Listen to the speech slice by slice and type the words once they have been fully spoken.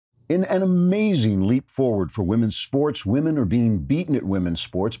In an amazing leap forward for women's sports, women are being beaten at women's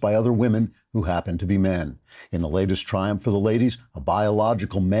sports by other women who happen to be men. In the latest triumph for the ladies, a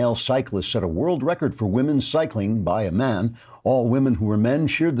biological male cyclist set a world record for women's cycling by a man. All women who were men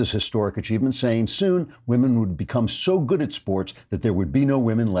cheered this historic achievement, saying soon women would become so good at sports that there would be no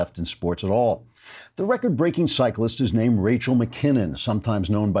women left in sports at all. The record-breaking cyclist is named Rachel McKinnon,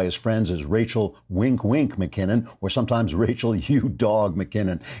 sometimes known by his friends as Rachel Wink Wink McKinnon, or sometimes Rachel You Dog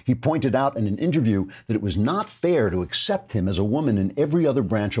McKinnon. He pointed out in an interview that it was not fair to accept him as a woman in every other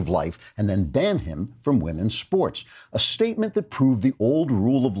branch of life and then ban him from women's sports. A statement that proved the old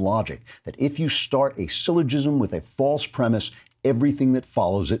rule of logic, that if you start a syllogism with a false premise, everything that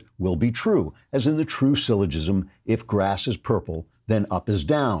follows it will be true, as in the true syllogism, if grass is purple, then up is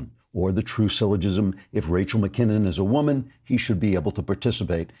down. Or the true syllogism, if Rachel McKinnon is a woman, he should be able to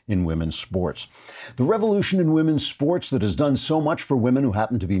participate in women's sports. The revolution in women's sports that has done so much for women who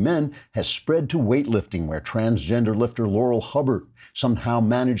happen to be men has spread to weightlifting, where transgender lifter Laurel Hubbard somehow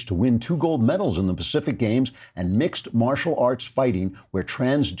managed to win 2 gold medals in the Pacific Games, and mixed martial arts fighting, where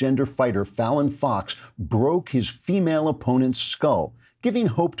transgender fighter Fallon Fox broke his female opponent's skull, giving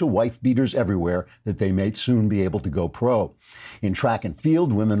hope to wife-beaters everywhere that they may soon be able to go pro. In track and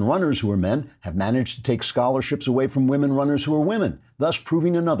field, women runners who are men have managed to take scholarships away from women runners who are women, thus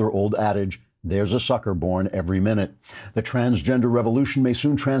proving another old adage, there's a sucker born every minute. The transgender revolution may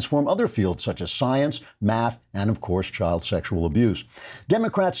soon transform other fields such as science, math, and of course, child sexual abuse.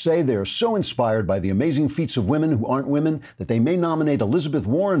 Democrats say they are so inspired by the amazing feats of women who aren't women that they may nominate Elizabeth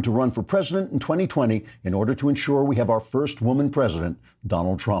Warren to run for president in 2020 in order to ensure we have our first woman president,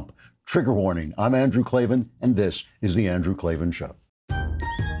 Donald Trump. Trigger warning, I'm Andrew Klavan, and this is The Andrew Klavan Show.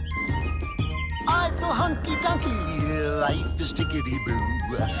 I feel hunky-dunky, life is tickety-boo.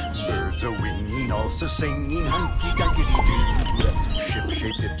 Birds are winging, also singing hunky-dunky-doo.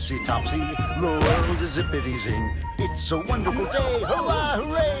 Ship-shape, tipsy-topsy, the world is zippity-zing. It's a wonderful day, hurrah,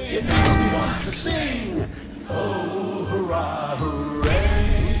 hooray! It makes me want to sing. Oh, hurrah,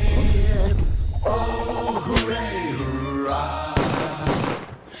 hooray! Oh, hooray, hurrah!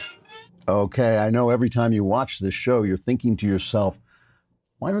 Okay, I know every time you watch this show, you're thinking to yourself,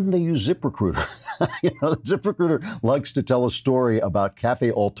 why don't they use ZipRecruiter? ZipRecruiter likes to tell a story about Cafe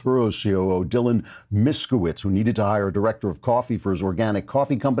Alturo's COO, Dylan Miskowitz, who needed to hire a director of coffee for his organic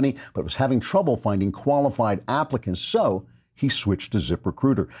coffee company, but was having trouble finding qualified applicants. So he switched to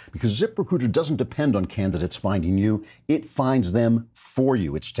ZipRecruiter, because ZipRecruiter doesn't depend on candidates finding you. It finds them for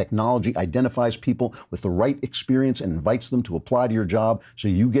you. Its technology identifies people with the right experience and invites them to apply to your job so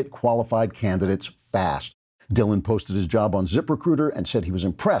you get qualified candidates fast. Dylan posted his job on ZipRecruiter and said he was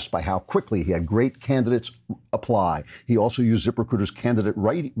impressed by how quickly he had great candidates apply. He also used ZipRecruiter's candidate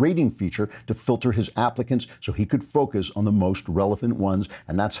rating feature to filter his applicants so he could focus on the most relevant ones.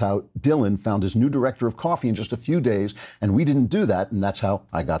 And that's how Dylan found his new director of coffee in just a few days. And we didn't do that. And that's how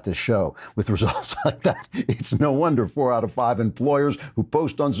I got this show. With results like that, it's no wonder 4 out of 5 employers who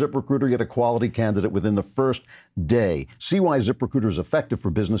post on ZipRecruiter get a quality candidate within the first day. See why ZipRecruiter is effective for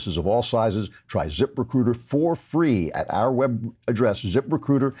businesses of all sizes. Try ZipRecruiter for free at our web address,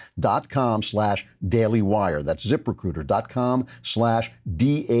 ziprecruiter.com/dailywire. That's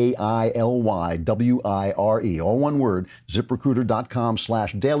ziprecruiter.com/DAILYWIRE. All one word,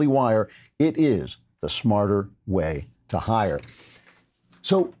 ziprecruiter.com/dailywire. It is the smarter way to hire.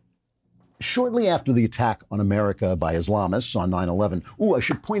 So, shortly after the attack on America by Islamists on 9/11, I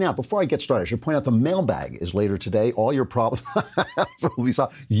should point out, before I get started, I should point out the mailbag is later today. All your problems will be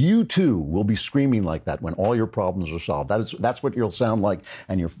solved. You too will be screaming like that when all your problems are solved. That's what you'll sound like,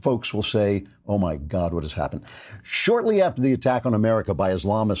 and your folks will say, oh my God, what has happened? Shortly after the attack on America by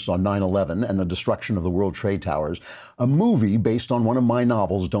Islamists on 9/11 and the destruction of the World Trade Towers, a movie based on one of my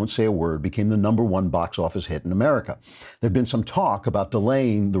novels, Don't Say a Word, became the #1 box office hit in America. There'd been some talk about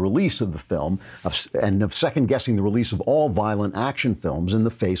delaying the release of the film and of second-guessing the release of all violent action films in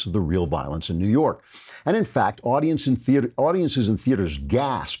the face of the real violence in New York. And in fact, audiences in theaters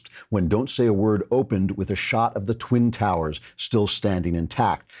gasped when Don't Say a Word opened with a shot of the Twin Towers still standing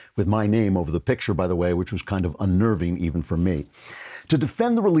intact, with my name over the picture, by the way, which was kind of unnerving even for me. To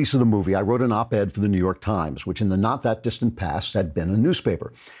defend the release of the movie, I wrote an op-ed for the New York Times, which in the not-that-distant past had been a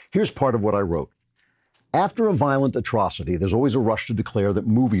newspaper. Here's part of what I wrote. After a violent atrocity, there's always a rush to declare that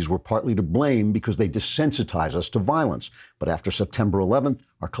movies were partly to blame because they desensitize us to violence. But after September 11th,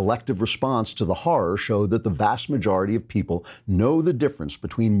 our collective response to the horror showed that the vast majority of people know the difference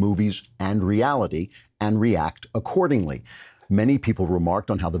between movies and reality and react accordingly. Many people remarked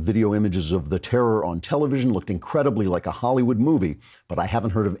on how the video images of the terror on television looked incredibly like a Hollywood movie, but I haven't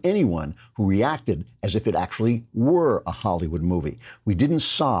heard of anyone who reacted as if it actually were a Hollywood movie. We didn't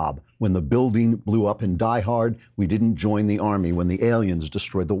sob when the building blew up in Die Hard. We didn't join the army when the aliens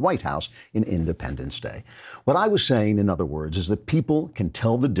destroyed the White House in Independence Day. What I was saying, in other words, is that people can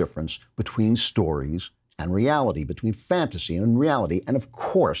tell the difference between stories and reality, between fantasy and reality. And of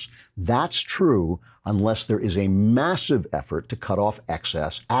course, that's true unless there is a massive effort to cut off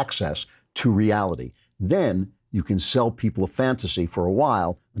access to reality. Then you can sell people a fantasy for a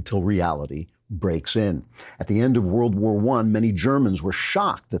while until reality breaks in. At the end of World War I, many Germans were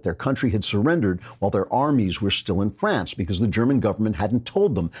shocked that their country had surrendered while their armies were still in France because the German government hadn't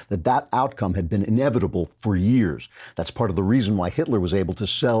told them that that outcome had been inevitable for years. That's part of the reason why Hitler was able to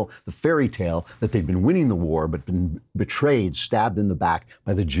sell the fairy tale that they'd been winning the war but been betrayed, stabbed in the back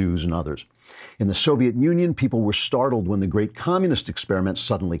by the Jews and others. In the Soviet Union, people were startled when the great communist experiment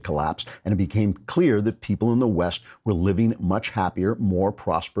suddenly collapsed, and it became clear that people in the West were living much happier, more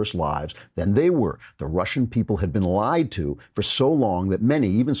prosperous lives than they were. The Russian people had been lied to for so long that many,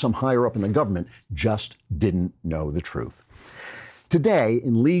 even some higher up in the government, just didn't know the truth. Today,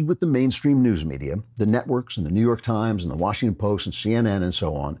 in league with the mainstream news media, the networks and the New York Times and the Washington Post and CNN and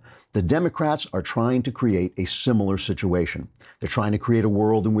so on, the Democrats are trying to create a similar situation. They're trying to create a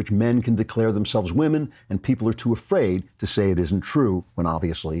world in which men can declare themselves women and people are too afraid to say it isn't true when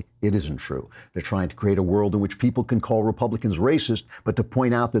obviously it isn't true. They're trying to create a world in which people can call Republicans racist, but to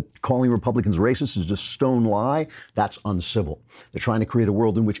point out that calling Republicans racist is just a stone lie, that's uncivil. They're trying to create a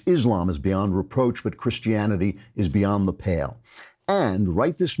world in which Islam is beyond reproach, but Christianity is beyond the pale. And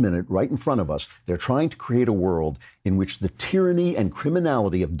right this minute, right in front of us, they're trying to create a world in which the tyranny and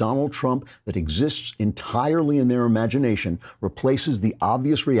criminality of Donald Trump that exists entirely in their imagination replaces the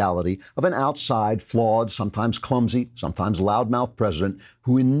obvious reality of an outside, flawed, sometimes clumsy, sometimes loudmouth president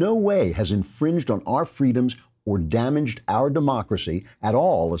who in no way has infringed on our freedoms or damaged our democracy at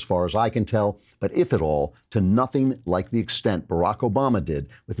all, as far as I can tell, but if at all, to nothing like the extent Barack Obama did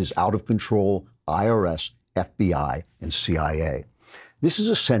with his out-of-control IRS, FBI, and CIA. This is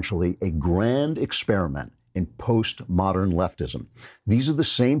essentially a grand experiment in postmodern leftism. These are the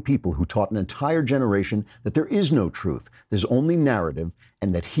same people who taught an entire generation that there is no truth, there's only narrative,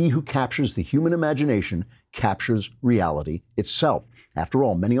 and that he who captures the human imagination captures reality itself. After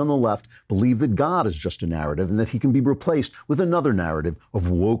all, many on the left believe that God is just a narrative and that he can be replaced with another narrative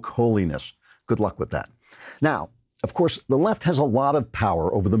of woke holiness. Good luck with that. Now, of course, the left has a lot of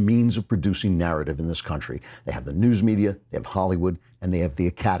power over the means of producing narrative in this country. They have the news media, they have Hollywood, and they have the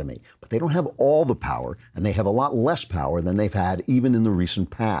Academy. But they don't have all the power, and they have a lot less power than they've had even in the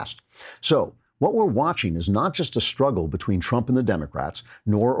recent past. So, what we're watching is not just a struggle between Trump and the Democrats,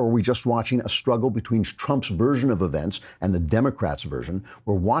 nor are we just watching a struggle between Trump's version of events and the Democrats' version.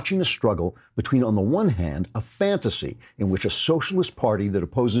 We're watching a struggle between, on the one hand, a fantasy in which a socialist party that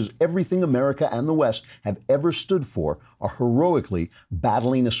opposes everything America and the West have ever stood for are heroically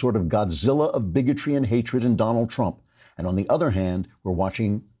battling a sort of Godzilla of bigotry and hatred in Donald Trump. And on the other hand,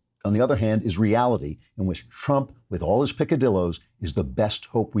 is reality in which Trump, with all his peccadillos, is the best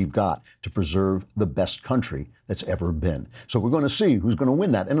hope we've got to preserve the best country that's ever been. So we're going to see who's going to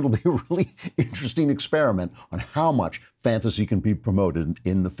win that. And it'll be a really interesting experiment on how much fantasy can be promoted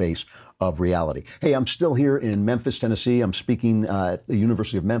in the face of reality. Hey, I'm still here in Memphis, Tennessee. I'm speaking at the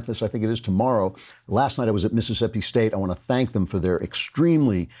University of Memphis, I think it is tomorrow. Last night I was at Mississippi State. I want to thank them for their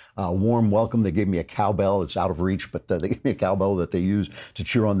extremely warm welcome. They gave me a cowbell. It's out of reach, but they gave me a cowbell that they use to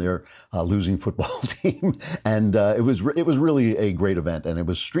cheer on their losing football team. And it was really a great event. And it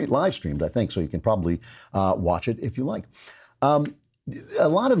was live streamed, I think, so you can probably watch it if you like. A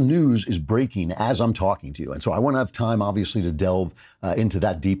lot of news is breaking as I'm talking to you. And so I won't have time, obviously, to delve into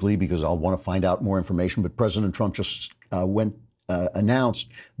that deeply because I'll want to find out more information. But President Trump just announced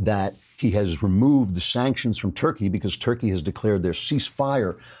that he has removed the sanctions from Turkey because Turkey has declared their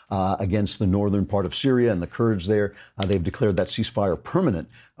ceasefire against the northern part of Syria and the Kurds there. They've declared that ceasefire permanent,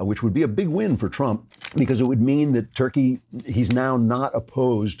 which would be a big win for Trump because it would mean that Turkey, he's now not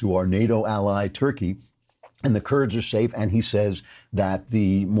opposed to our NATO ally Turkey. And the Kurds are safe, and he says that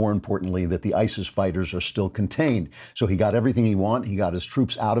more importantly, that the ISIS fighters are still contained. So he got everything he wanted. He got his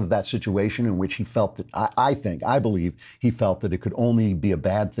troops out of that situation in which he felt that, I believe, he felt that it could only be a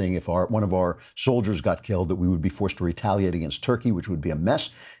bad thing if one of our soldiers got killed, that we would be forced to retaliate against Turkey, which would be a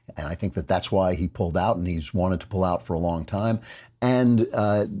mess. And I think that that's why he pulled out, and he's wanted to pull out for a long time. And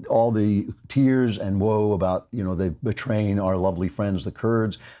all the tears and woe about, they betraying our lovely friends, the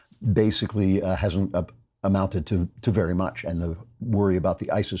Kurds, basically hasn't amounted to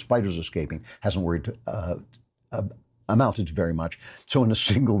amounted to very much. So in a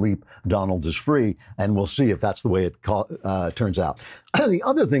single leap, Donald is free, and we'll see if that's the way it turns out. The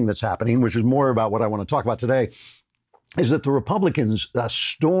other thing that's happening, which is more about what I want to talk about today, is that the Republicans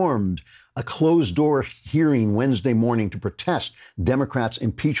stormed a closed-door hearing Wednesday morning to protest Democrats'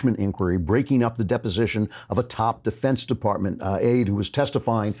 impeachment inquiry, breaking up the deposition of a top Defense Department aide who was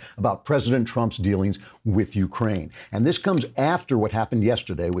testifying about President Trump's dealings with Ukraine. And this comes after what happened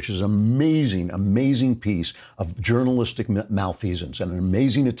yesterday, which is an amazing, amazing piece of journalistic malfeasance and an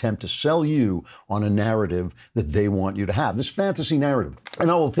amazing attempt to sell you on a narrative that they want you to have, this fantasy narrative.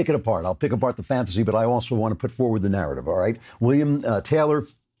 And I will pick it apart. I'll pick apart the fantasy, but I also want to put forward the narrative, all right? William Taylor,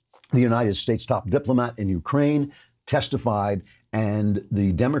 the United States top diplomat in Ukraine, testified, and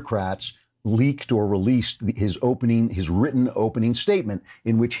the Democrats leaked or released his written opening statement,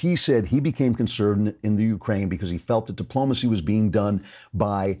 in which he said he became concerned in the Ukraine because he felt that diplomacy was being done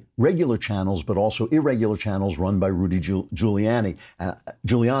by regular channels, but also irregular channels run by Rudy Giuliani.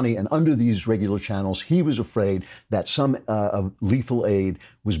 And under these regular channels, he was afraid that some lethal aid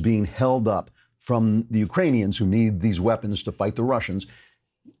was being held up from the Ukrainians who need these weapons to fight the Russians,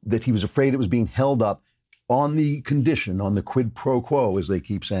 that he was afraid it was being held up on the condition, on the quid pro quo, as they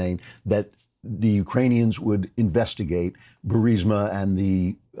keep saying, that the Ukrainians would investigate Burisma and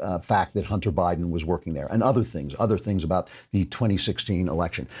the fact that Hunter Biden was working there, and other things about the 2016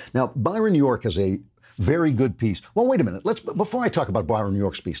 election. Now, Byron York has a very good piece. Well, wait a minute. Before I talk about Byron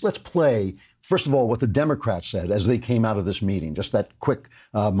York's piece, let's play, first of all, what the Democrats said as they came out of this meeting. Just that quick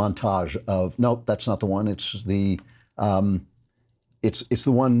montage of, no, that's not the one. It's the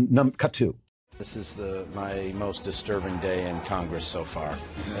one, cut two. This is my most disturbing day in Congress so far.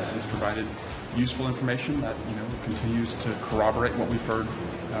 Has provided useful information that continues to corroborate what we've heard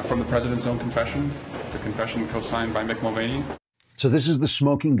from the president's own confession, the confession co-signed by Mick Mulvaney. So this is the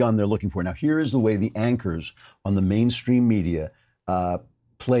smoking gun they're looking for. Now, here is the way the anchors on the mainstream media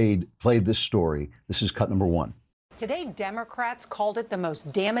played this story. This is cut number one. Today, Democrats called it the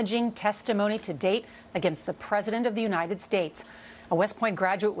most damaging testimony to date against the President of the United States. A West Point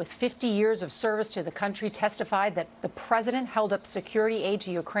graduate with 50 years of service to the country testified that the president held up security aid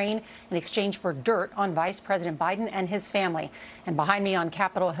to Ukraine in exchange for dirt on Vice President Biden and his family. And behind me on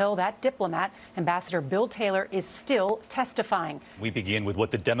Capitol Hill, that diplomat, Ambassador Bill Taylor, is still testifying. We begin with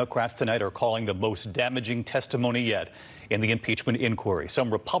what the Democrats tonight are calling the most damaging testimony yet in the impeachment inquiry.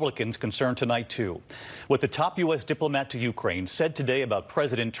 Some Republicans concerned tonight, too. What the top U.S. diplomat to Ukraine said today about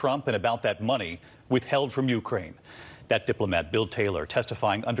President Trump and about that money withheld from Ukraine. That diplomat, Bill Taylor,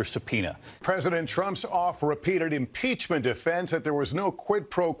 testifying under subpoena. President Trump's oft-repeated impeachment defense that there was no quid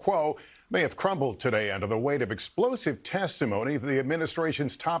pro quo may have crumbled today under the weight of explosive testimony of the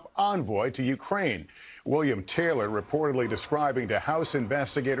administration's top envoy to Ukraine. William Taylor reportedly describing to House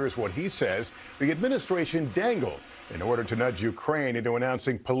investigators what he says the administration dangled in order to nudge Ukraine into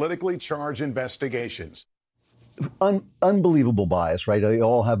announcing politically charged investigations. Unbelievable bias, right? They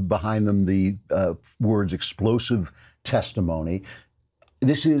all have behind them the words explosive testimony.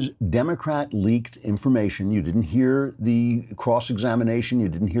 This is Democrat leaked information. You didn't hear the cross-examination. You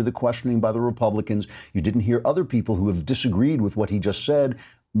didn't hear the questioning by the Republicans. You didn't hear other people who have disagreed with what he just said.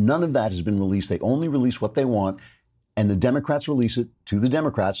 None of that has been released. They only release what they want. And the Democrats release it to the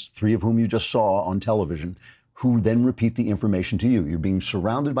Democrats, three of whom you just saw on television, who then repeat the information to you. You're being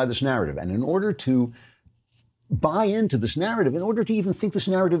surrounded by this narrative. And in order to buy into this narrative, in order to even think this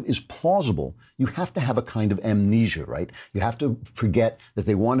narrative is plausible, you have to have a kind of amnesia, right? You have to forget that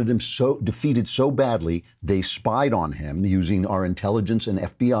they wanted him so defeated so badly, they spied on him using our intelligence and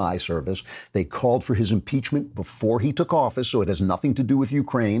FBI service. They called for his impeachment before he took office, so it has nothing to do with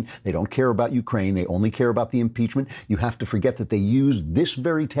Ukraine. They don't care about Ukraine. They only care about the impeachment. You have to forget that they used this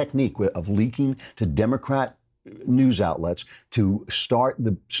very technique of leaking to Democrat news outlets to start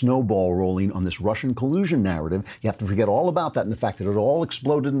the snowball rolling on this Russian collusion narrative. You have to forget all about that and the fact that it all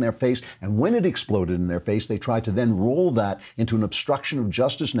exploded in their face. And when it exploded in their face, they tried to then roll that into an obstruction of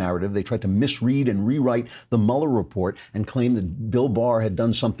justice narrative. They tried to misread and rewrite the Mueller report and claim that Bill Barr had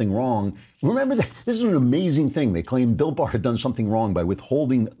done something wrong. Remember that this is an amazing thing. They claimed Bill Barr had done something wrong by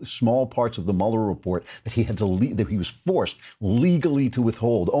withholding small parts of the Mueller report that he had to that he was forced legally to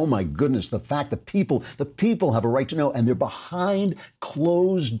withhold. Oh my goodness, the fact that the people have a right to know, and they're behind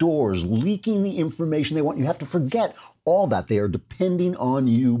closed doors leaking the information they want. You have to forget all that. They are depending on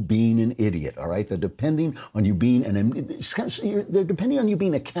you being an idiot, all right? They're depending on you being they're depending on you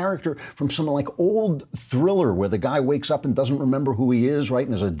being a character from some like old thriller where the guy wakes up and doesn't remember who he is, right?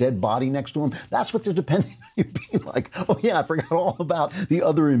 And there's a dead body next to him. That's what they're depending on you being like. Oh yeah, I forgot all about the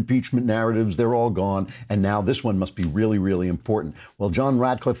other impeachment narratives. They're all gone. And now this one must be really, really important. Well, John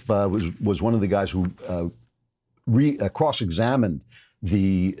Radcliffe was one of the guys who cross-examined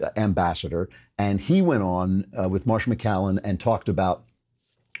the ambassador, and he went on with Marsh McCallan and talked about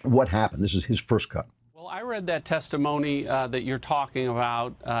what happened. This is his first cut. Well, I read that testimony that you're talking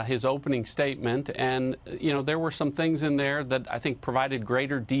about, his opening statement, and, you know, there were some things in there that I think provided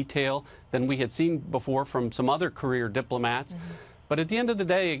greater detail than we had seen before from some other career diplomats. But at the end of the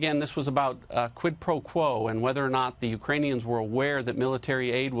day, again, this was about quid pro quo and whether or not the Ukrainians were aware that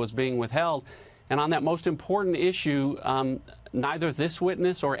military aid was being withheld. And on that most important issue, neither this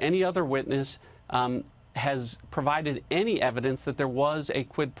witness or any other witness has provided any evidence that there was a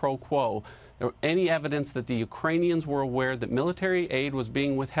quid pro quo, or any evidence that the Ukrainians were aware that military aid was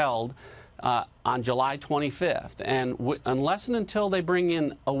being withheld on July 25th. And unless and until they bring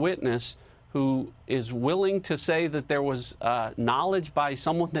in a witness who is willing to say that there was knowledge by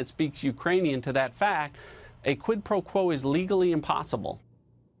someone that speaks Ukrainian to that fact, a quid pro quo is legally impossible.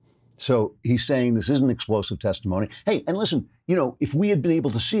 So he's saying this isn't explosive testimony. Hey, and listen, you know, if we had been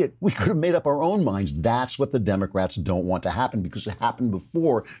able to see it, we could have made up our own minds. That's what the Democrats don't want to happen, because it happened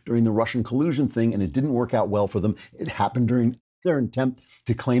before during the Russian collusion thing, and it didn't work out well for them. It happened during their attempt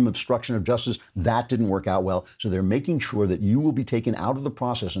to claim obstruction of justice. That didn't work out well. So they're making sure that you will be taken out of the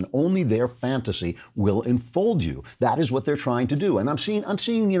process and only their fantasy will enfold you. That is what they're trying to do. And I'm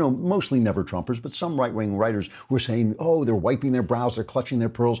seeing, you know, mostly never Trumpers, but some right-wing writers who are saying, oh, they're wiping their brows, they're clutching their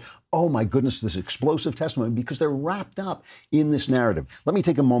pearls. Oh my goodness, this explosive testimony, because they're wrapped up in this narrative. Let me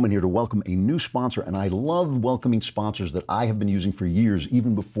take a moment here to welcome a new sponsor, and I love welcoming sponsors that I have been using for years,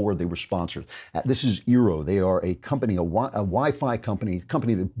 even before they were sponsored. This is Eero. They are a company, a Wi-Fi company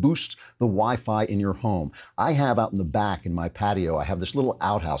that boosts the Wi-Fi in your home. I have out in the back in my patio, I have this little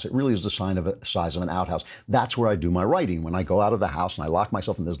outhouse. It really is the size of an outhouse. That's where I do my writing. When I go out of the house and I lock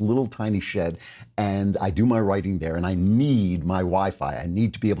myself in this little tiny shed and I do my writing there, and I need my Wi-Fi. I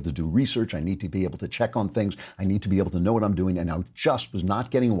need to be able to do research. I need to be able to check on things. I need to be able to know what I'm doing. And I just was not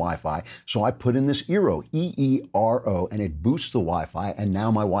getting Wi-Fi. So I put in this Eero, E-E-R-O, and it boosts the Wi-Fi. And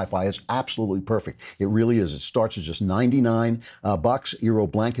now my Wi-Fi is absolutely perfect. It really is. It starts at just $99. Eero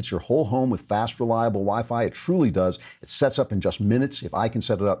blankets your whole home with fast, reliable Wi-Fi. It truly does. It sets up in just minutes. If I can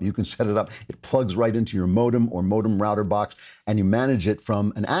set it up, you can set it up. It plugs right into your modem or modem router box, and you manage it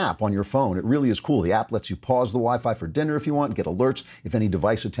from an app on your phone. It really is cool. The app lets you pause the Wi-Fi for dinner if you want, get alerts if any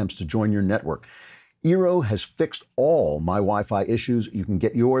device attempts to join your network. Eero has fixed all my Wi-Fi issues. You can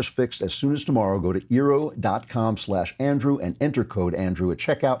get yours fixed as soon as tomorrow. Go to Eero.com/Andrew and enter code Andrew at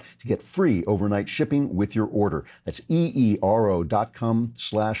checkout to get free overnight shipping with your order. That's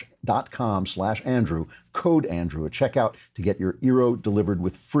EERO.com/Andrew, code Andrew at checkout to get your Eero delivered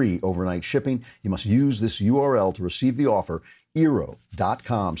with free overnight shipping. You must use this URL to receive the offer.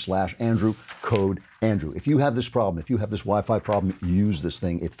 Eero.com/Andrew, code Andrew. If you have this problem, if you have this Wi-Fi problem, use this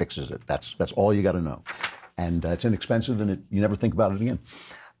thing. It fixes it. That's all you got to know. And it's inexpensive, and you never think about it again.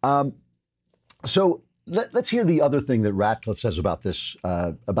 So let's hear the other thing that Ratcliffe says about this,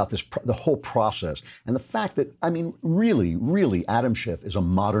 the whole process, and the fact that, I mean, really, Adam Schiff is a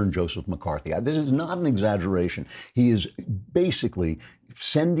modern Joseph McCarthy. This is not an exaggeration. He is basically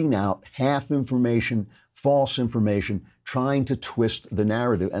sending out half information, false information, trying to twist the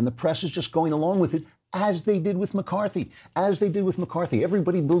narrative, and the press is just going along with it, as they did with McCarthy.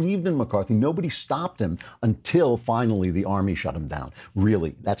 Everybody believed in McCarthy. Nobody stopped him until finally the army shut him down.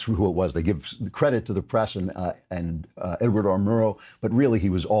 Really, that's who it was. They give credit to the press and Edward R. Murrow, but really he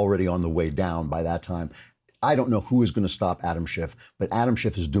was already on the way down by that time. I don't know who is going to stop Adam Schiff, but Adam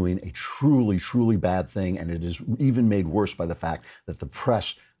Schiff is doing a truly bad thing, and it is even made worse by the fact that the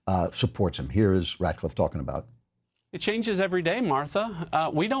press supports him. Here is Ratcliffe talking about it. It changes every day, Martha.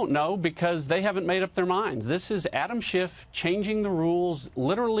 We don't know because they haven't made up their minds. This is Adam Schiff changing the rules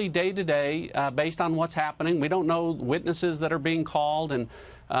literally day to day based on what's happening. We don't know witnesses that are being called and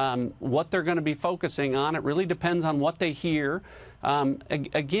what they're going to be focusing on. It really depends on what they hear.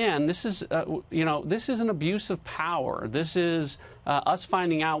 Again, this is, this is an abuse of power. This is us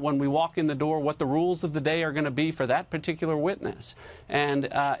finding out when we walk in the door what the rules of the day are going to be for that particular witness. And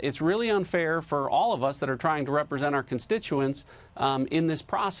it's really unfair for all of us that are trying to represent our constituents in this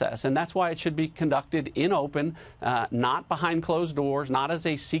process. And that's why it should be conducted in open, not behind closed doors, not as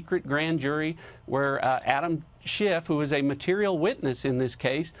a secret grand jury where Adam Schiff, who is a material witness in this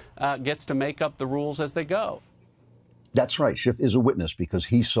case, gets to make up the rules as they go. That's right. Schiff is a witness because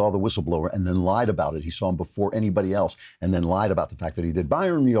he saw the whistleblower and then lied about it. He saw him before anybody else and then lied about the fact that he did.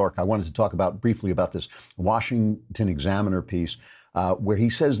 Byron, New York, I wanted to talk briefly about this Washington Examiner piece where he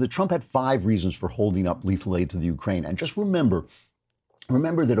says that Trump had 5 reasons for holding up lethal aid to the Ukraine. And just remember,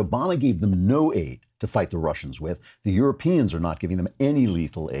 Remember that Obama gave them no aid to fight the Russians with. The Europeans are not giving them any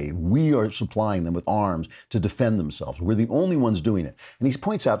lethal aid. We are supplying them with arms to defend themselves. We're the only ones doing it. And he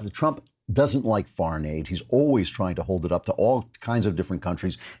points out that Trump doesn't like foreign aid. He's always trying to hold it up to all kinds of different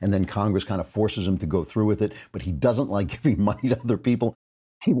countries, and then Congress kind of forces him to go through with it. But he doesn't like giving money to other people.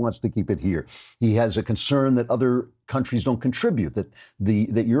 He wants to keep it here. He has a concern that other countries don't contribute,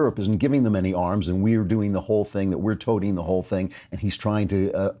 that Europe isn't giving them any arms, and we are doing the whole thing, that we're toting the whole thing, and he's trying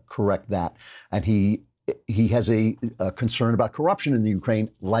to correct that. And he has a concern about corruption in the Ukraine,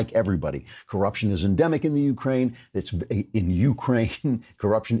 like everybody. Corruption is endemic in the Ukraine.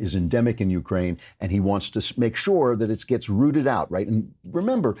 Corruption is endemic in Ukraine, and he wants to make sure that it gets rooted out, right? And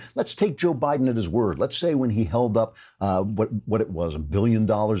remember, let's take Joe Biden at his word. Let's say when he held up what it was, $1 billion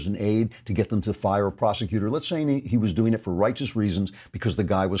in aid to get them to fire a prosecutor. Let's say he was doing it for righteous reasons because the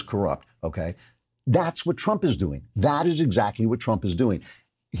guy was corrupt, okay? That's what Trump is doing. That is exactly what Trump is doing.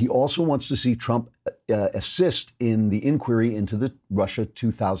 He also wants to see Trump assist in the inquiry into the Russia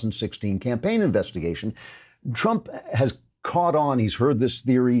 2016 campaign investigation. Trump has caught on. He's heard this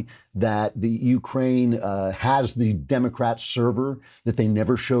theory that the Ukraine has the Democrat server that they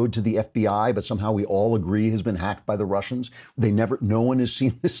never showed to the FBI, but somehow we all agree has been hacked by the Russians. No one has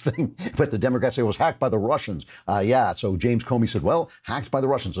seen this thing, but the Democrats say it was hacked by the Russians. So James Comey said, well, hacked by the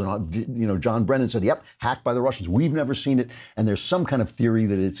Russians. And, John Brennan said, yep, hacked by the Russians. We've never seen it. And there's some kind of theory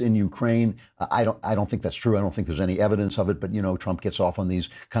that it's in Ukraine. I don't think that's true. I don't think there's any evidence of it, but, Trump gets off on these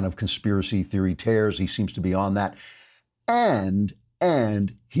kind of conspiracy theory tears. He seems to be on that. And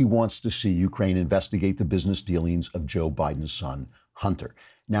he wants to see Ukraine investigate the business dealings of Joe Biden's son, Hunter.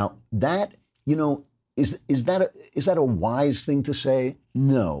 Now, that, is that a wise thing to say?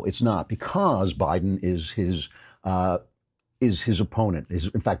 No, it's not, because Biden is his opponent.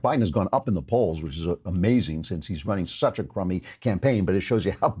 In fact, Biden has gone up in the polls, which is amazing since he's running such a crummy campaign, but it shows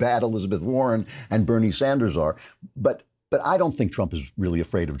you how bad Elizabeth Warren and Bernie Sanders are. But I don't think Trump is really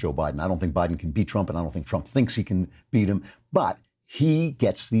afraid of Joe Biden. I don't think Biden can beat Trump, and I don't think Trump thinks he can beat him. But he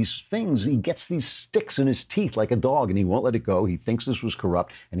gets these things, he gets these sticks in his teeth like a dog, and he won't let it go. He thinks this was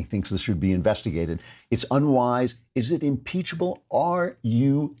corrupt, and he thinks this should be investigated. It's unwise. Is it impeachable? Are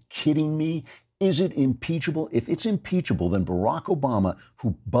you kidding me? Is it impeachable? If it's impeachable, then Barack Obama,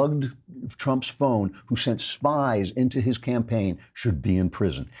 who bugged Trump's phone, who sent spies into his campaign, should be in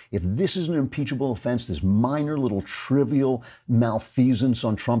prison. If this is an impeachable offense, this minor little trivial malfeasance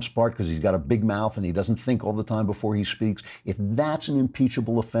on Trump's part because he's got a big mouth and he doesn't think all the time before he speaks, if that's an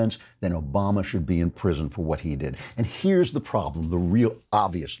impeachable offense, then Obama should be in prison for what he did. And here's the problem,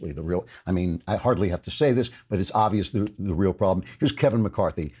 I hardly have to say this, but it's obvious the real problem. Here's Kevin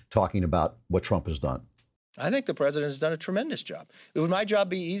McCarthy talking about what Trump has done. I think the president has done a tremendous job. Would my job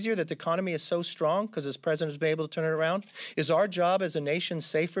be easier that the economy is so strong because this president has been able to turn it around? Is our job as a nation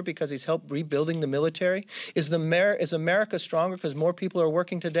safer because he's helped rebuilding the military? Is America stronger because more people are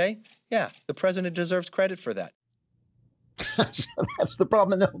working today? Yeah, the president deserves credit for that. That's the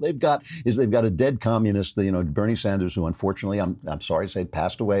problem they've got a dead communist, Bernie Sanders, who unfortunately, I'm sorry to say,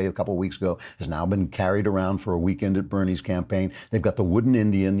 passed away a couple of weeks ago, has now been carried around for a weekend at Bernie's campaign. They've got the wooden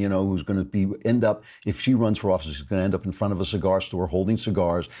Indian, who's going to end up, if she runs for office, she's going to end up in front of a cigar store holding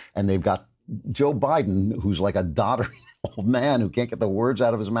cigars. And they've got Joe Biden, who's like a doddering old man who can't get the words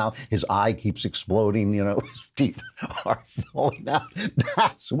out of his mouth. His eye keeps exploding, his teeth are falling out.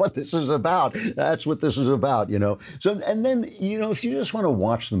 That's what this is about. So, and then, if you just want to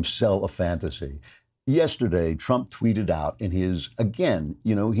watch them sell a fantasy, yesterday, Trump tweeted out in his, again,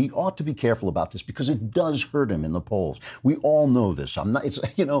 he ought to be careful about this because it does hurt him in the polls. We all know this.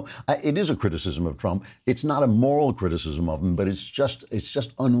 It is a criticism of Trump. It's not a moral criticism of him, but it's just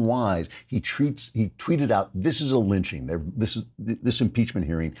unwise. He tweeted out, this is a lynching. This impeachment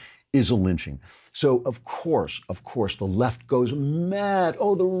hearing is a lynching. So, of course, the left goes mad.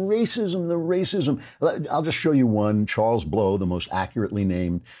 Oh, the racism. I'll just show you one. Charles Blow, the most accurately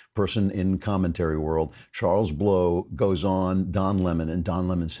named person in commentary world. Charles Blow goes on Don Lemon, and Don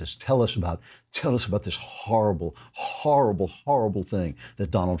Lemon says, tell us about this horrible, horrible, horrible thing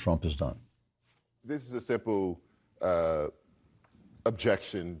that Donald Trump has done. This is a simple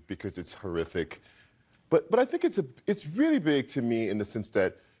objection because it's horrific. But I think it's really big to me in the sense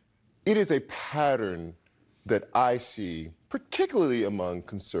that it is a pattern that I see, particularly among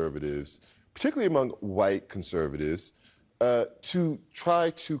conservatives, particularly among white conservatives, to try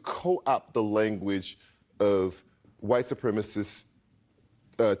to co-opt the language of white supremacist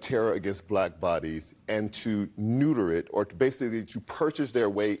terror against black bodies and to neuter it, or basically to purchase their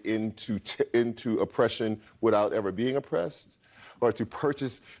way into oppression without ever being oppressed, or to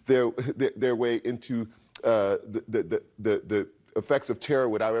purchase their way into the effects of terror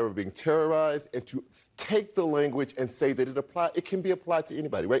without ever being terrorized, and to take the language and say that it can be applied to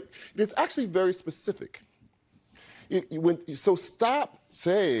anybody, right? It is actually very specific. So stop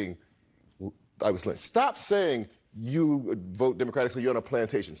saying, I was lynched. Stop saying you vote Democratic so you're on a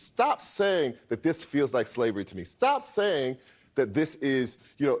plantation. Stop saying that this feels like slavery to me. Stop saying that this is,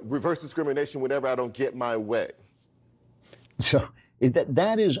 reverse discrimination whenever I don't get my way. So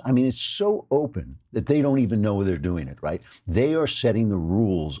that is, I mean, it's so open that they don't even know they're doing it, right? They are setting the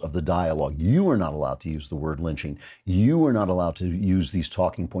rules of the dialogue. You are not allowed to use the word lynching. You are not allowed to use these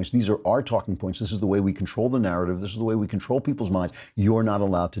talking points. These are our talking points. This is the way we control the narrative. This is the way we control people's minds. You're not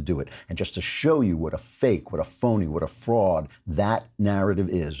allowed to do it. And just to show you what a fake, what a phony, what a fraud that narrative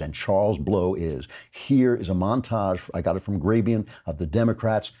is, and Charles Blow is, here is a montage, I got it from Grabian, of the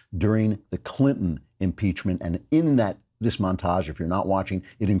Democrats during the Clinton impeachment. And in this montage, if you're not watching,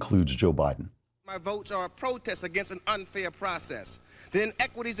 it includes Joe Biden. My votes are a protest against an unfair process. The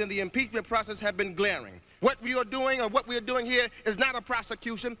inequities in the impeachment process have been glaring. What we are doing, or what we are doing here, is not a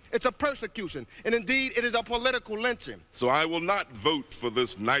prosecution, it's a persecution. And indeed, it is a political lynching. So I will not vote for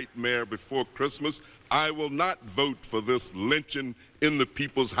this nightmare before Christmas. I will not vote for this lynching in the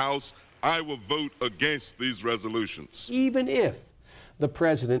people's house. I will vote against these resolutions. Even if the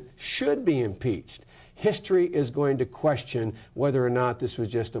president should be impeached, history is going to question whether or not this was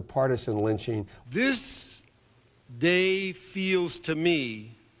just a partisan lynching. This day feels to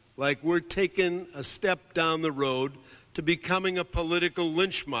me like we're taking a step down the road to becoming a political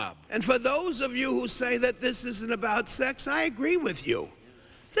lynch mob. And for those of you who say that this isn't about sex, I agree with you.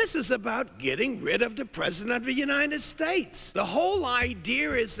 This is about getting rid of the President of the United States. The whole idea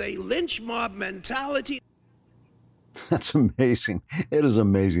is a lynch mob mentality. That's amazing. It is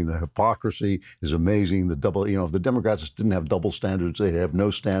amazing. The hypocrisy is amazing. The double, if the Democrats didn't have double standards, they'd have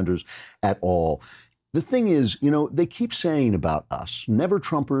no standards at all. The thing is, they keep saying about us, never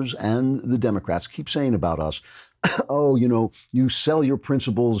Trumpers and the Democrats keep saying about us, oh, you sell your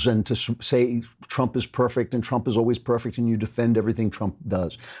principles and to say Trump is perfect and Trump is always perfect and you defend everything Trump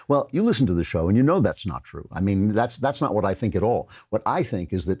does. Well, you listen to the show and you know that's not true. I mean, that's not what I think at all. What I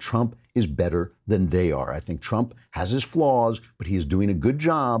think is that Trump is better than they are. I think Trump has his flaws, but he is doing a good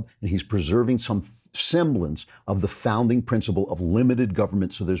job and he's preserving some semblance of the founding principle of limited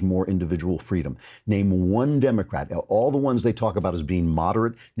government so there's more individual freedom. Name one Democrat, all the ones they talk about as being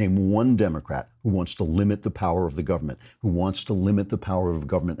moderate, name one Democrat who wants to limit the power of the government, who wants to limit the power of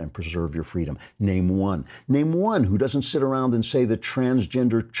government and preserve your freedom. Name one. Name one who doesn't sit around and say that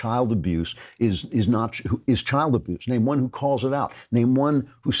transgender child abuse is child abuse. Name one who calls it out. Name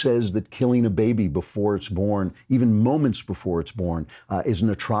one who says that killing a baby before it's born, even moments before it's born, is an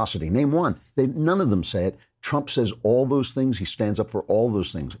atrocity. Name one. None of them say it. Trump says all those things. He stands up for all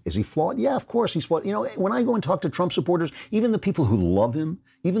those things. Is he flawed? Yeah, of course he's flawed. When I go and talk to Trump supporters, even the people who love him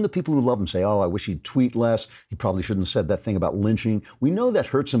say, oh, I wish he'd tweet less. He probably shouldn't have said that thing about lynching. We know that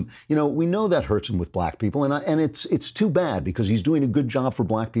hurts him. We know that hurts him with black people. And it's too bad because he's doing a good job for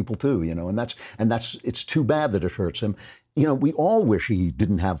black people too, and it's too bad that it hurts him. We all wish he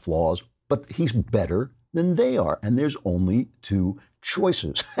didn't have flaws, but he's better than they are. And there's only two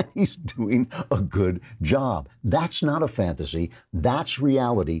choices. He's doing a good job. That's not a fantasy. That's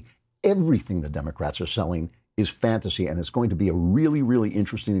reality. Everything the Democrats are selling is fantasy, and it's going to be a really, really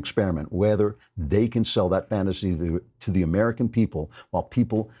interesting experiment whether they can sell that fantasy to the American people while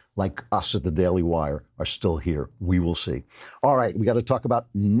people like us at the Daily Wire are still here. We will see. All right, we got to talk about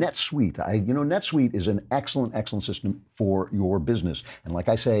NetSuite. NetSuite is an excellent, excellent system for your business. And like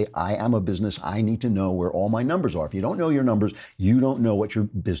I say, I am a business. I need to know where all my numbers are. If you don't know your numbers, you don't know what your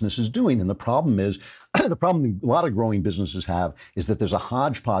business is doing. And the problem is, the problem a lot of growing businesses have is that there's a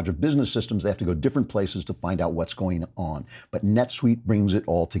hodgepodge of business systems. They have to go different places to find out what's going on. But NetSuite brings it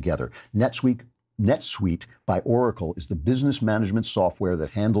all together. NetSuite by Oracle is the business management software that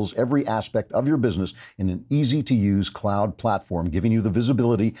handles every aspect of your business in an easy-to-use cloud platform, giving you the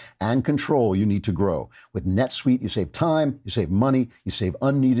visibility and control you need to grow. With NetSuite, you save time, you save money, you save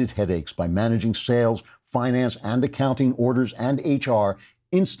unneeded headaches by managing sales, finance, and accounting, orders, and HR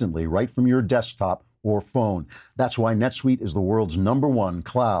instantly right from your desktop or phone. That's why NetSuite is the world's #1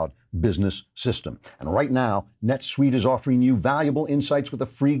 cloud business system. And right now, NetSuite is offering you valuable insights with a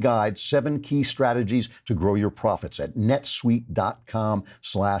free guide, 7 key strategies to grow your profits at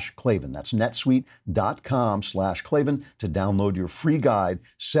netsuite.com/Klavan. That's netsuite.com/Klavan to download your free guide,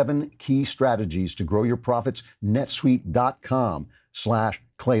 7 key strategies to grow your profits,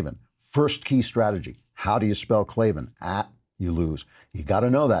 netsuite.com/Klavan. First key strategy. How do you spell Klavan? you lose. You got to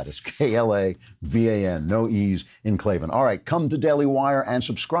know that. It's Klavan, no E's in Klavan. All right, come to Daily Wire and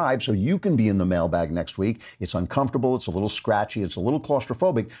subscribe so you can be in the mailbag next week. It's uncomfortable, it's a little scratchy, it's a little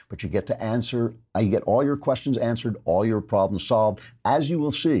claustrophobic, but you get to answer, you get all your questions answered, all your problems solved, as you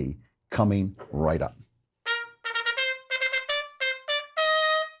will see coming right up.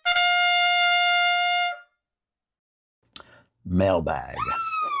 Mailbag.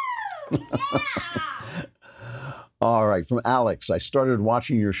 All right, from Alex. I started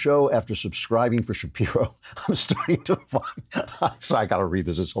watching your show after subscribing for Shapiro. I'm starting to find, I'm sorry, I got to read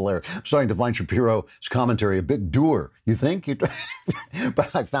this, it's hilarious. I'm starting to find Shapiro's commentary a bit dour. You think?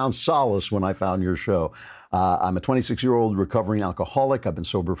 But I found solace when I found your show. I'm a 26-year-old recovering alcoholic. I've been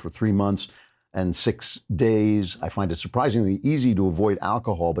sober for 3 months and 6 days. I find it surprisingly easy to avoid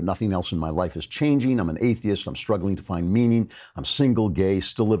alcohol, but nothing else in my life is changing. I'm an atheist. I'm struggling to find meaning. I'm single, gay,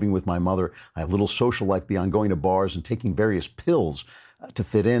 still living with my mother. I have little social life beyond going to bars and taking various pills to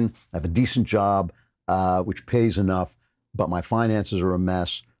fit in. I have a decent job, which pays enough, but my finances are a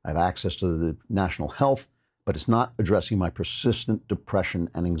mess. I have access to the national health, but it's not addressing my persistent depression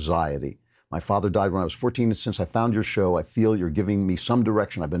and anxiety. My father died when I was 14, and since I found your show, I feel you're giving me some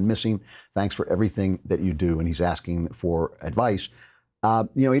direction I've been missing. Thanks for everything that you do. And he's asking for advice.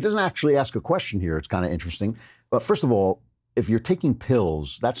 He doesn't actually ask a question here. It's kind of interesting. But first of all, if you're taking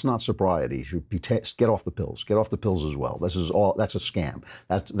pills, that's not sobriety. You should get off the pills. Get off the pills as well. That's a scam.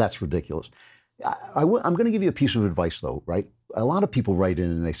 That's ridiculous. I'm going to give you a piece of advice, though, right? A lot of people write in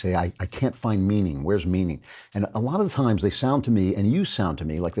and they say, I can't find meaning. Where's meaning? And a lot of the times they sound to me, and you sound to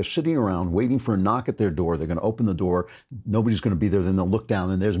me, like they're sitting around waiting for a knock at their door. They're going to open the door. Nobody's going to be there. Then they'll look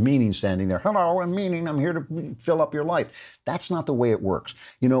down and there's meaning standing there. Hello, I'm meaning. I'm here to fill up your life. That's not the way it works.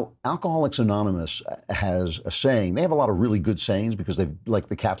 You know, Alcoholics Anonymous has a saying. They have a lot of really good sayings because they've, like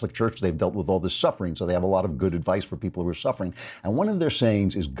the Catholic Church, they've dealt with all this suffering. So they have a lot of good advice for people who are suffering. And one of their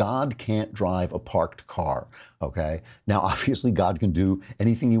sayings is, God can't drive a parked car. Okay. Now, obviously, God can do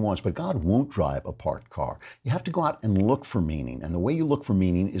anything he wants, but God won't drive a parked car. You have to go out and look for meaning. And the way you look for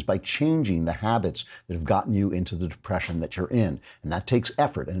meaning is by changing the habits that have gotten you into the depression that you're in. And that takes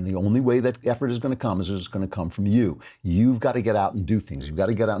effort. And the only way that effort is going to come is it's going to come from you. You've got to get out and do things. You've got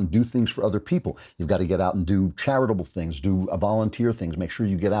to get out and do things for other people. You've got to get out and do charitable things, do volunteer things. Make sure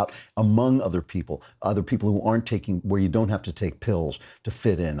you get out among other people who aren't taking, where you don't have to take pills to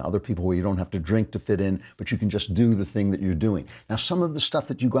fit in, other people where you don't have to drink to fit in, but you can just do the thing that you're doing. Now, some of the stuff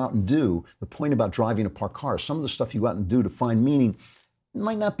that you go out and do, the point about driving a parked car, some of the stuff you go out and do to find meaning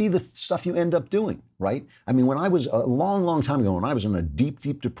might not be the stuff you end up doing, right? I mean, when I was a long time ago, when I was in a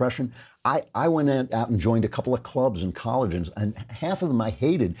deep depression, I went out and joined a couple of clubs and colleges, and half of them I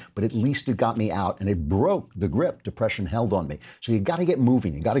hated, but at least it got me out and it broke the grip depression held on me. So you got to get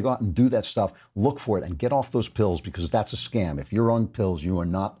moving. You got to go out and do that stuff, look for it, and get off those pills, because that's a scam. If you're on pills, you are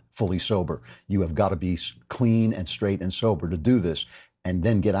not fully sober. You have got to be clean and straight and sober to do this, and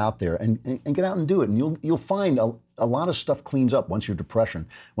then get out there and get out and do it. And you'll find a lot of stuff cleans up once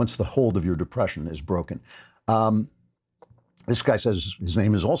the hold of your depression is broken. This guy says his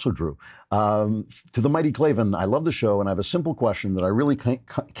name is also Drew. To the mighty Klavan, I love the show, and I have a simple question that I really can't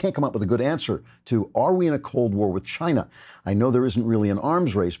come up with a good answer to. Are we in a Cold War with China? I know there isn't really an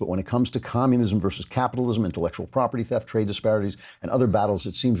arms race, but when it comes to communism versus capitalism, intellectual property theft, trade disparities, and other battles,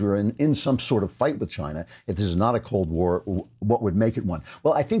 it seems we're in some sort of fight with China. If this is not a Cold War, what would make it one?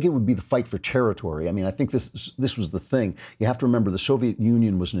 Well, I think it would be the fight for territory. I mean, I think this was the thing. You have to remember the Soviet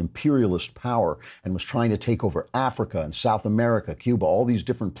Union was an imperialist power and was trying to take over Africa and South America, Cuba, all these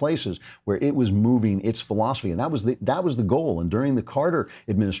different places where it was moving its philosophy. And that was the goal. And during the Carter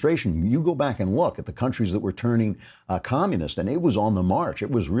administration, you go back and look at the countries that were turning communist, and it was on the march.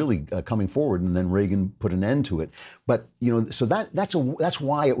 It was really coming forward, and then Reagan put an end to it. But, you know, so that's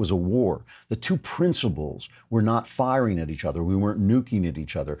why it was a war. The two principles were not firing at each other. We weren't nuking at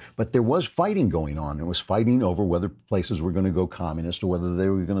each other. But there was fighting going on. It was fighting over whether places were going to go communist or whether they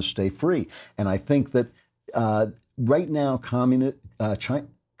were going to stay free. And I think that right now,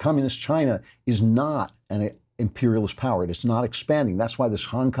 communist China is not an imperialist power. It's not expanding. That's why this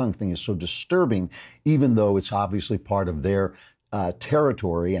Hong Kong thing is so disturbing, even though it's obviously part of their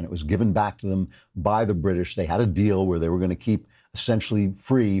territory, and it was given back to them by the British. They had a deal where they were going to keep essentially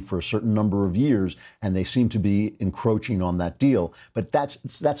free for a certain number of years, and they seem to be encroaching on that deal. But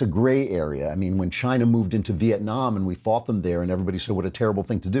that's a gray area. I mean, when China moved into Vietnam and we fought them there, and everybody said what a terrible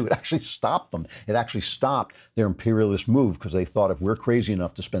thing to do, it actually stopped them. It actually stopped their imperialist move, because they thought, if we're crazy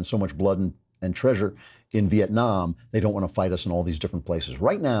enough to spend so much blood and and treasure in Vietnam, they don't want to fight us in all these different places.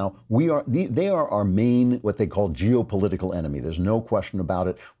 Right now, they are our main, what they call geopolitical enemy. There's no question about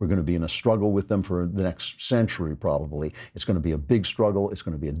it. We're going to be in a struggle with them for the next century, probably. It's going to be a big struggle. It's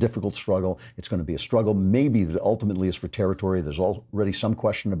going to be a difficult struggle. It's going to be a struggle maybe that ultimately is for territory. There's already some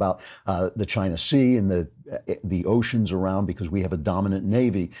question about the China Sea and the oceans around, because we have a dominant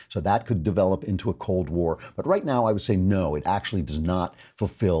navy. So that could develop into a Cold War. But right now, I would say no, it actually does not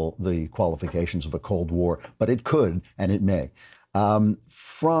fulfill the qualifications of a Cold War. But it could, and it may.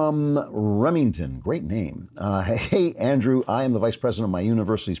 From Remington, great name. Hey, Andrew, I am the vice president of my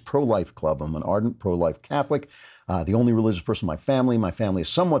university's pro-life club. I'm an ardent pro-life Catholic, the only religious person in my family. My family is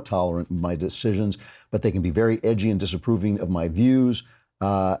somewhat tolerant of my decisions, but they can be very edgy and disapproving of my views.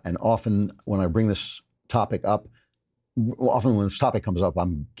 And often when I bring this topic up, often when this topic comes up,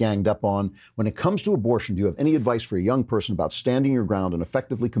 I'm ganged up on. When it comes to abortion, do you have any advice for a young person about standing your ground and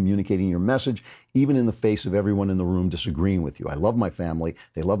effectively communicating your message, even in the face of everyone in the room disagreeing with you? I love my family.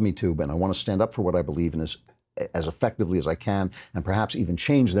 They love me too, but I want to stand up for what I believe in as effectively as I can, and perhaps even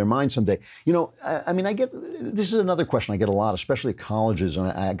change their mind someday. You know, I mean, this is another question I get a lot, especially at colleges,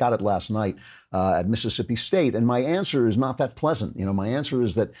 and I got it last night at Mississippi State, and my answer is not that pleasant. You know, my answer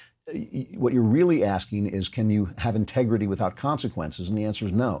is that what you're really asking is, can you have integrity without consequences? And the answer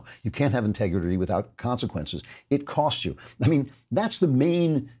is no. You can't have integrity without consequences. It costs you. I mean, that's the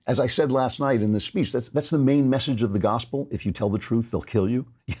main, as I said last night in this speech, that's the main message of the gospel. If you tell the truth, they'll kill you.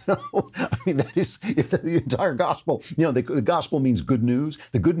 You know, I mean, that is, if the entire gospel, you know, the gospel means good news.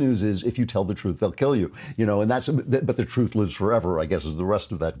 The good news is, if you tell the truth, they'll kill you. You know, and but the truth lives forever, I guess, is the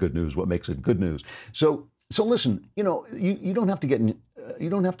rest of that good news, what makes it good news. So listen, you know, you don't have to you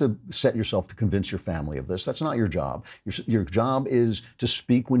don't have to set yourself to convince your family of this. That's not your job. Your job is to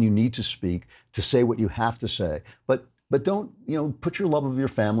speak when you need to speak, to say what you have to say. But don't, you know, put your love of your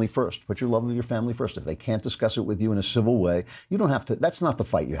family first. Put your love of your family first. If they can't discuss it with you in a civil way, you don't have to, that's not the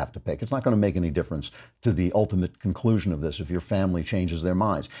fight you have to pick. It's not going to make any difference to the ultimate conclusion of this if your family changes their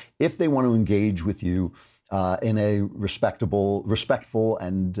minds. If they want to engage with you in a respectful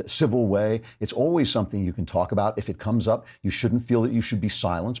and civil way, it's always something you can talk about. If it comes up, you shouldn't feel that you should be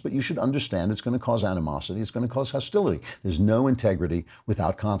silenced, but you should understand it's going to cause animosity. It's going to cause hostility. There's no integrity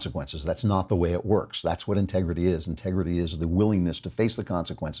without consequences. That's not the way it works. That's what integrity is. Integrity is the willingness to face the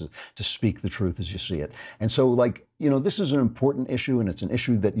consequences, to speak the truth as you see it. And so, like, you know, this is an important issue, and it's an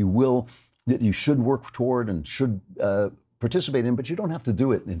issue that you should work toward and should participate in, but you don't have to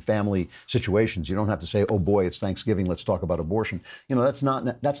do it in family situations. You don't have to say, oh boy, it's Thanksgiving, let's talk about abortion. You know, that's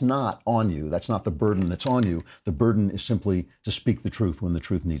not on you. That's not the burden that's on you. The burden is simply to speak the truth when the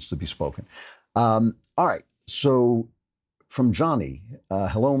truth needs to be spoken. All right, so from Johnny,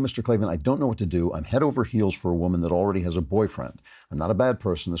 hello, Mr. Klavan. I don't know what to do. I'm head over heels for a woman that already has a boyfriend. I'm not a bad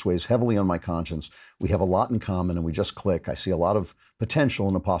person. This weighs heavily on my conscience. We have a lot in common and we just click. I see a lot of potential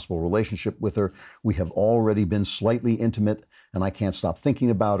in a possible relationship with her. We have already been slightly intimate and I can't stop thinking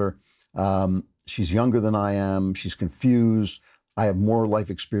about her. She's younger than I am. She's confused. I have more life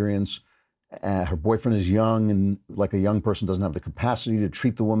experience. Her boyfriend is young and, like a young person, doesn't have the capacity to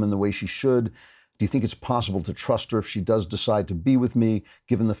treat the woman the way she should. Do you think it's possible to trust her if she does decide to be with me,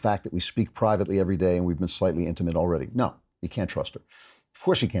 given the fact that we speak privately every day and we've been slightly intimate already? No, you can't trust her. Of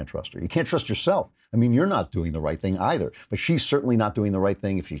course you can't trust her. You can't trust yourself. I mean, you're not doing the right thing either, but she's certainly not doing the right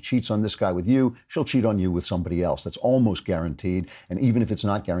thing. If she cheats on this guy with you, she'll cheat on you with somebody else. That's almost guaranteed. And even if it's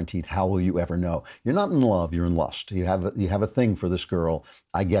not guaranteed, how will you ever know? You're not in love, you're in lust. You have a thing for this girl.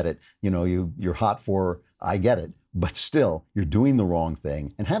 I get it. You know, you're hot for her. I get it. But still, you're doing the wrong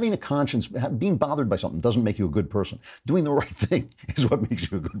thing. And having a conscience, being bothered by something doesn't make you a good person. Doing the right thing is what makes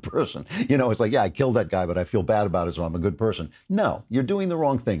you a good person. You know, it's like, yeah, I killed that guy, but I feel bad about it, so I'm a good person. No, you're doing the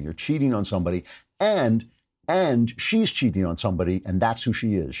wrong thing. You're cheating on somebody, and she's cheating on somebody, and that's who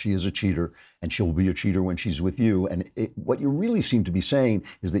she is. She is a cheater, and she'll be a cheater when she's with you. And what you really seem to be saying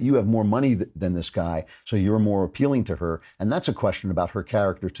is that you have more money than this guy, so you're more appealing to her. And that's a question about her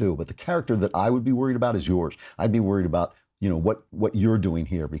character too. But the character that I would be worried about is yours. I'd be worried about, you know, what you're doing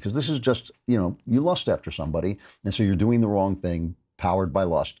here, because this is just, you know, you lust after somebody, and so you're doing the wrong thing, powered by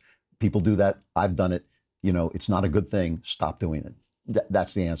lust. People do that. I've done it. You know, it's not a good thing. Stop doing it.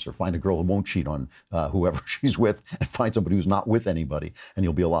 That's the answer. Find a girl who won't cheat on whoever she's with, and find somebody who's not with anybody, and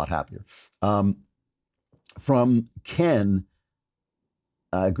you'll be a lot happier. From Ken,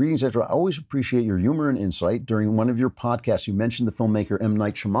 greetings, Ezra. I always appreciate your humor and insight. During one of your podcasts, you mentioned the filmmaker M.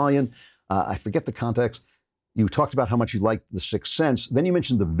 Night Shyamalan. I forget the context. You talked about how much you liked The Sixth Sense. Then you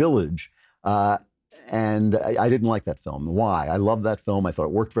mentioned The Village, and I didn't like that film. Why? I love that film. I thought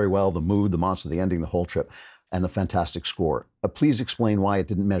it worked very well. The mood, the monster, the ending, the whole trip. and the fantastic score. Please explain why it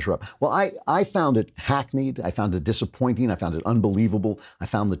didn't measure up. Well, I found it hackneyed. I found it disappointing. I found it unbelievable. I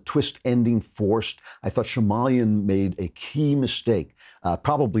found the twist ending forced. I thought Shyamalan made a key mistake.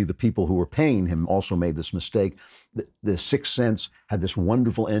 Probably the people who were paying him also made this mistake. The Sixth Sense had this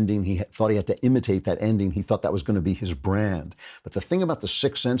wonderful ending. He thought he had to imitate that ending. He thought that was going to be his brand. But the thing about The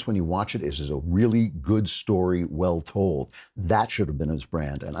Sixth Sense when you watch it is a really good story, well told. That should have been his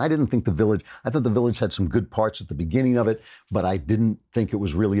brand. And I didn't think The Village, I thought The Village had some good parts at the beginning of it, but I didn't think it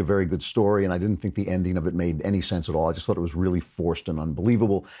was really a very good story, and I didn't think the ending of it made any sense at all. I just thought it was really forced and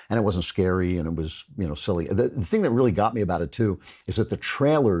unbelievable, and it wasn't scary, and it was, silly. The thing that really got me about it, too, is that the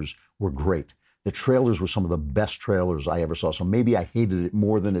trailers were great. The trailers were some of the best trailers I ever saw. So maybe I hated it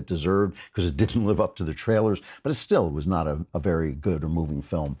more than it deserved because it didn't live up to the trailers, but it was not a very good or moving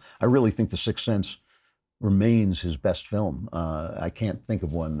film. I really think The Sixth Sense remains his best film. I can't think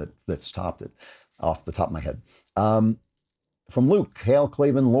of one that's topped it off the top of my head. From Luke, hail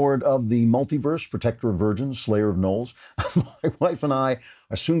Klavan, Lord of the Multiverse, Protector of Virgins, Slayer of Gnolls. My wife and I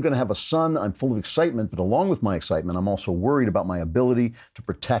are soon going to have a son. I'm full of excitement, but along with my excitement, I'm also worried about my ability to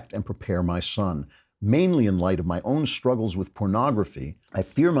protect and prepare my son. Mainly in light of my own struggles with pornography, I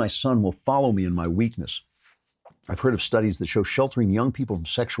fear my son will follow me in my weakness. I've heard of studies that show sheltering young people from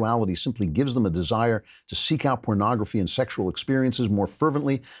sexuality simply gives them a desire to seek out pornography and sexual experiences more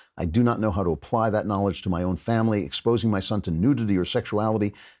fervently. I do not know how to apply that knowledge to my own family. Exposing my son to nudity or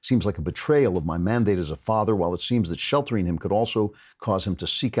sexuality seems like a betrayal of my mandate as a father, while it seems that sheltering him could also cause him to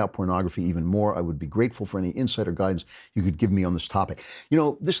seek out pornography even more. I would be grateful for any insight or guidance you could give me on this topic.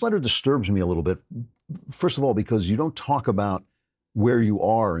 This letter disturbs me a little bit, first of all, because you don't talk about where you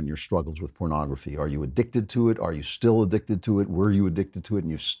are in your struggles with pornography. Are you addicted to it? Are you still addicted to it? Were you addicted to it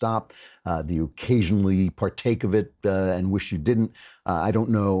and you've stopped? Do you occasionally partake of it and wish you didn't? I don't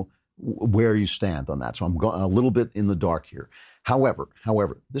know where you stand on that. So I'm a little bit in the dark here. However,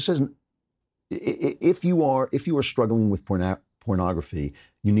 this isn't, if you are struggling with pornography,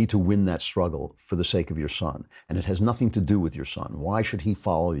 you need to win that struggle for the sake of your son. And it has nothing to do with your son. Why should he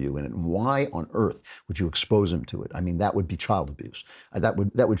follow you in it? And why on earth would you expose him to it? I mean, that would be child abuse. That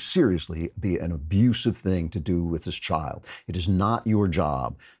would seriously be an abusive thing to do with this child. It is not your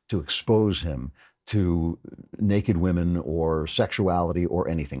job to expose him to naked women or sexuality or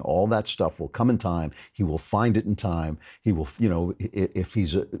anything. All that stuff will come in time. He will find it in time. He will, if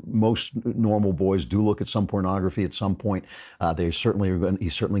most normal boys do look at some pornography at some point. He's certainly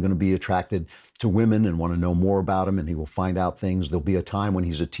going to be attracted to women and want to know more about him, and he will find out things. There'll be a time when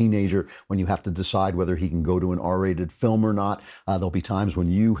he's a teenager when you have to decide whether he can go to an R-rated film or not. There'll be times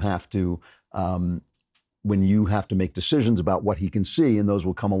when you have to make decisions about what he can see, and those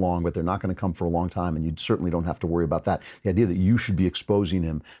will come along, but they're not going to come for a long time, and you certainly don't have to worry about that. The idea that you should be exposing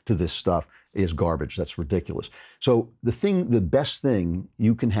him to this stuff is garbage. That's ridiculous. So the best thing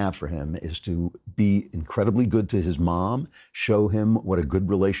you can have for him is to be incredibly good to his mom, show him what a good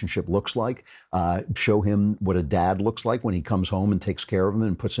relationship looks like, show him what a dad looks like when he comes home and takes care of him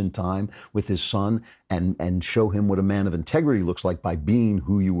and puts in time with his son, and show him what a man of integrity looks like by being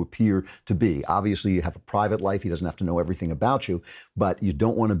who you appear to be. Obviously, you have a private life. He doesn't have to know everything about you, but you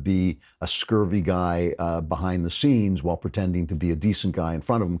don't want to be a scurvy guy behind the scenes while pretending to be a decent guy in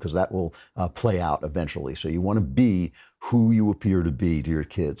front of him, because that will play out eventually. So you want to be who you appear to be to your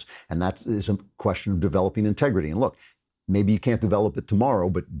kids. And that is a question of developing integrity. And look, maybe you can't develop it tomorrow,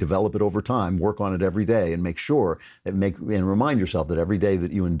 but develop it over time, work on it every day, and make sure that and remind yourself that every day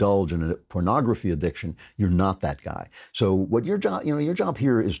that you indulge in a pornography addiction, you're not that guy. So what your job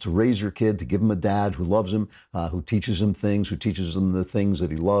here is to raise your kid, to give him a dad who loves him, who teaches him things, who teaches him the things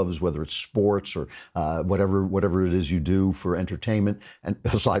that he loves, whether it's sports or whatever it is you do for entertainment, and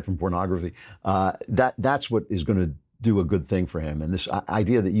aside from pornography. That's what is going to do a good thing for him. And this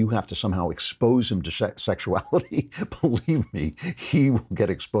idea that you have to somehow expose him to sexuality, believe me, he will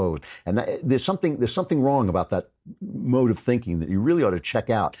get exposed. And there's something wrong about that mode of thinking that you really ought to check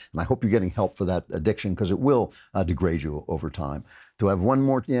out. And I hope you're getting help for that addiction, because it will degrade you over time. Do I have one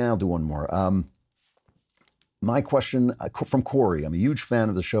more? Yeah, I'll do one more. My question from Corey. I'm a huge fan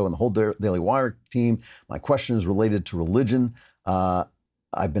of the show and the whole Daily Wire team. My question is related to religion.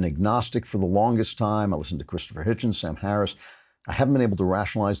 I've been agnostic for the longest time. I listened to Christopher Hitchens, Sam Harris. I haven't been able to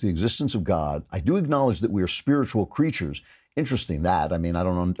rationalize the existence of God. I do acknowledge that we are spiritual creatures. Interesting that. I mean, I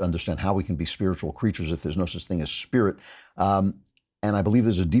don't understand how we can be spiritual creatures if there's no such thing as spirit. And I believe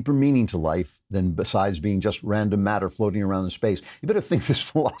there's a deeper meaning to life than besides being just random matter floating around in space. You better think this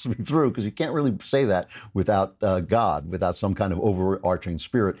philosophy through, because you can't really say that without God, without some kind of overarching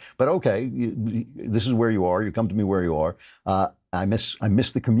spirit. But okay, this is where you are. You come to me where you are. I miss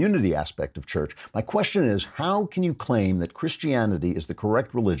the community aspect of church. My question is, how can you claim that Christianity is the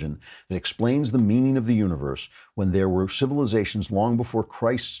correct religion that explains the meaning of the universe when there were civilizations long before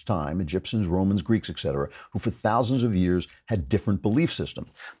Christ's time, Egyptians, Romans, Greeks, etc., who for thousands of years had different belief systems?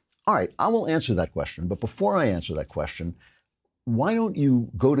 All right, I will answer that question, but before I answer that question, why don't you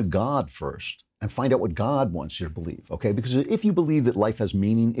go to God first and find out what God wants you to believe, okay? Because if you believe that life has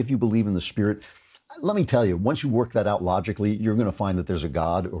meaning, if you believe in the Spirit, let me tell you, once you work that out logically, you're going to find that there's a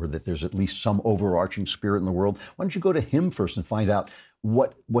God, or that there's at least some overarching spirit in the world. Why don't you go to Him first and find out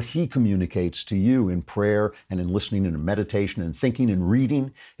what He communicates to you in prayer and in listening and in meditation and thinking and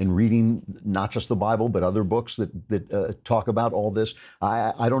reading not just the Bible, but other books that talk about all this.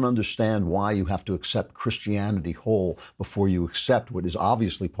 I don't understand why you have to accept Christianity whole before you accept what is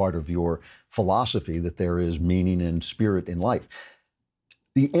obviously part of your philosophy, that there is meaning and spirit in life.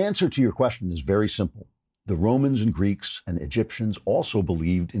 The answer to your question is very simple. The Romans and Greeks and Egyptians also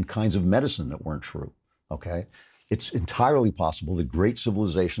believed in kinds of medicine that weren't true, okay? It's entirely possible that great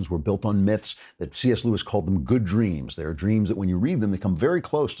civilizations were built on myths that C.S. Lewis called them good dreams. They are dreams that when you read them, they come very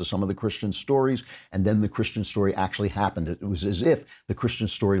close to some of the Christian stories, and then the Christian story actually happened. It was as if the Christian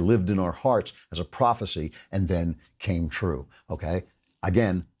story lived in our hearts as a prophecy and then came true, okay?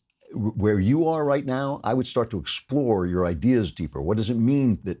 Again, where you are right now, I would start to explore your ideas deeper. What does it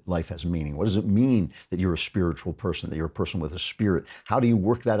mean that life has meaning? What does it mean that you're a spiritual person, that you're a person with a spirit? How do you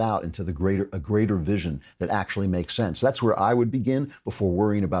work that out into a greater vision that actually makes sense? That's where I would begin before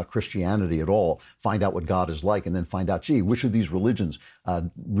worrying about Christianity at all. Find out what God is like, and then find out, gee, which of these religions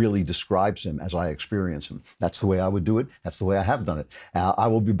really describes Him as I experience Him? That's the way I would do it. That's the way I have done it. I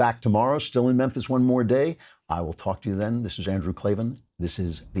will be back tomorrow, still in Memphis one more day. I will talk to you then. This is Andrew Klavan. This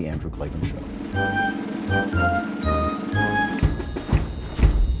is The Andrew Klavan Show.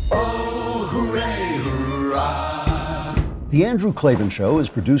 Oh, hooray, hurrah. The Andrew Klavan Show is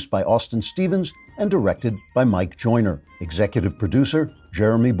produced by Austin Stevens and directed by Mike Joyner. Executive producer,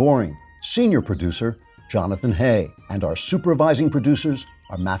 Jeremy Boring. Senior producer, Jonathan Hay. And our supervising producers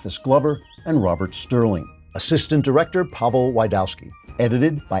are Mathis Glover and Robert Sterling. Assistant director, Pavel Wydowski.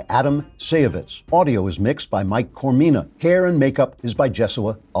 Edited by Adam Sayevitz. Audio is mixed by Mike Cormina. Hair and makeup is by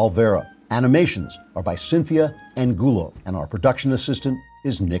Jesua Alvera. Animations are by Cynthia Angulo. And our production assistant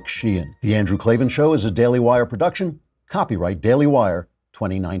is Nick Sheehan. The Andrew Klavan Show is a Daily Wire production. Copyright Daily Wire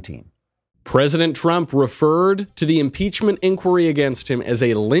 2019. President Trump referred to the impeachment inquiry against him as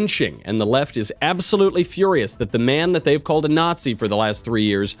a lynching, and the left is absolutely furious that the man that they've called a Nazi for the last 3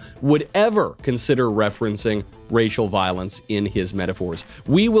 years would ever consider referencing racial violence in his metaphors.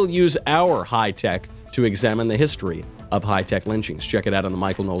 We will use our high tech to examine the history of high-tech lynchings. Check it out on The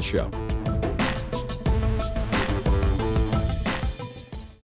Michael Knowles Show.